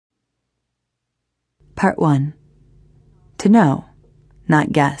Part 1. To know,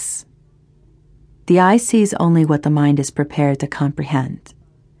 not guess. The eye sees only what the mind is prepared to comprehend.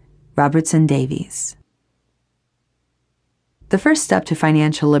 Robertson Davies. The first step to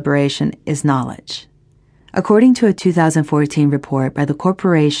financial liberation is knowledge. According to a 2014 report by the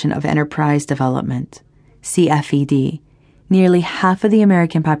Corporation of Enterprise Development, CFED, nearly half of the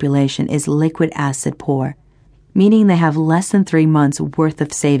American population is liquid asset poor, meaning they have less than 3 months' worth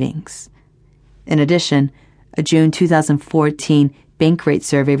of savings. In addition, a June 2014 Bankrate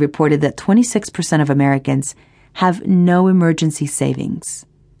survey reported that 26% of Americans have no emergency savings.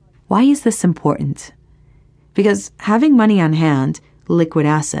 Why is this important? Because having money on hand, liquid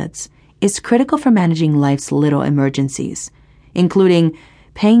assets, is critical for managing life's little emergencies, including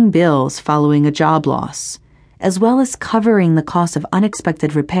paying bills following a job loss, as well as covering the cost of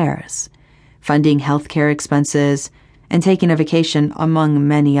unexpected repairs, funding healthcare expenses, and taking a vacation, among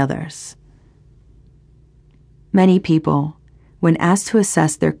many others. Many people, when asked to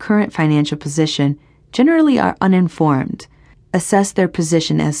assess their current financial position, generally are uninformed, assess their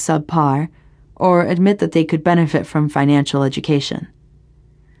position as subpar, or admit that they could benefit from financial education.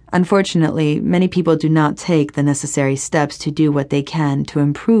 Unfortunately, many people do not take the necessary steps to do what they can to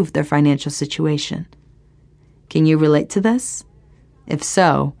improve their financial situation. Can you relate to this? If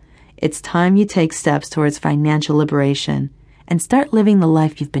so, it's time you take steps towards financial liberation and start living the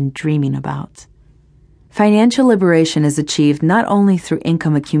life you've been dreaming about. Financial liberation is achieved not only through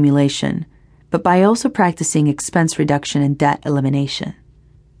income accumulation, but by also practicing expense reduction and debt elimination.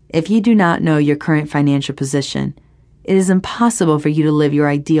 If you do not know your current financial position, it is impossible for you to live your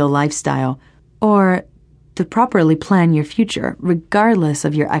ideal lifestyle or to properly plan your future, regardless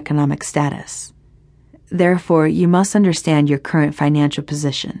of your economic status. Therefore, you must understand your current financial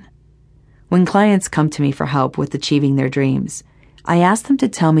position. When clients come to me for help with achieving their dreams, I ask them to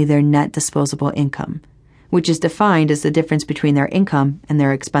tell me their net disposable income, which is defined as the difference between their income and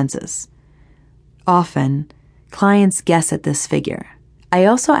their expenses. Often, clients guess at this figure. I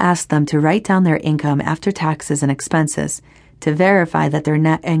also ask them to write down their income after taxes and expenses to verify that their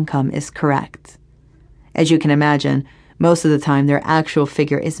net income is correct. As you can imagine, most of the time their actual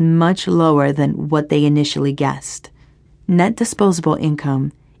figure is much lower than what they initially guessed. Net disposable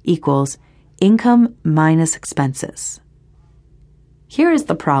income equals income minus expenses. Here is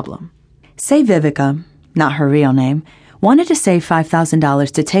the problem. Say Vivica, not her real name, wanted to save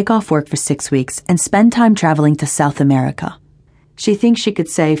 $5,000 to take off work for 6 weeks and spend time traveling to South America. She thinks she could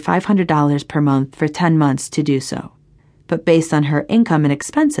save $500 per month for 10 months to do so. But based on her income and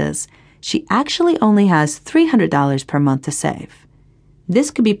expenses, she actually only has $300 per month to save. This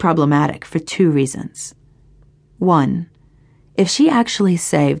could be problematic for 2 reasons. 1. If she actually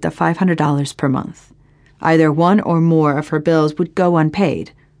saved the $500 per month, either one or more of her bills would go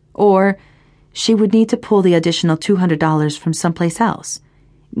unpaid, or she would need to pull the additional $200 from someplace else,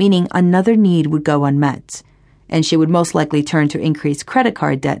 meaning another need would go unmet, and she would most likely turn to increased credit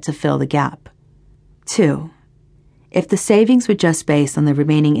card debt to fill the gap. 2. If the savings were just based on the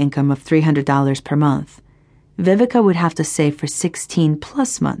remaining income of $300 per month, Vivica would have to save for 16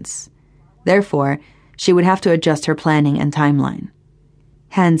 plus months. Therefore, she would have to adjust her planning and timeline.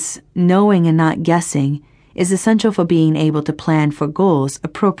 Hence, knowing and not guessing is essential for being able to plan for goals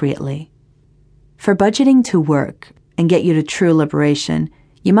appropriately. For budgeting to work and get you to true liberation,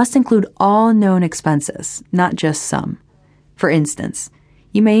 you must include all known expenses, not just some. For instance,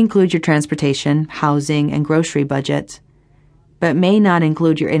 you may include your transportation, housing, and grocery budget, but may not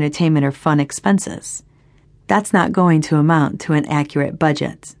include your entertainment or fun expenses. That's not going to amount to an accurate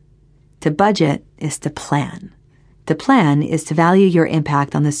budget. To budget is to plan. To plan is to value your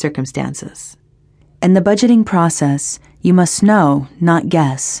impact on the circumstances. In the budgeting process, you must know, not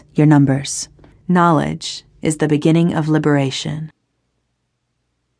guess, your numbers. Knowledge is the beginning of liberation.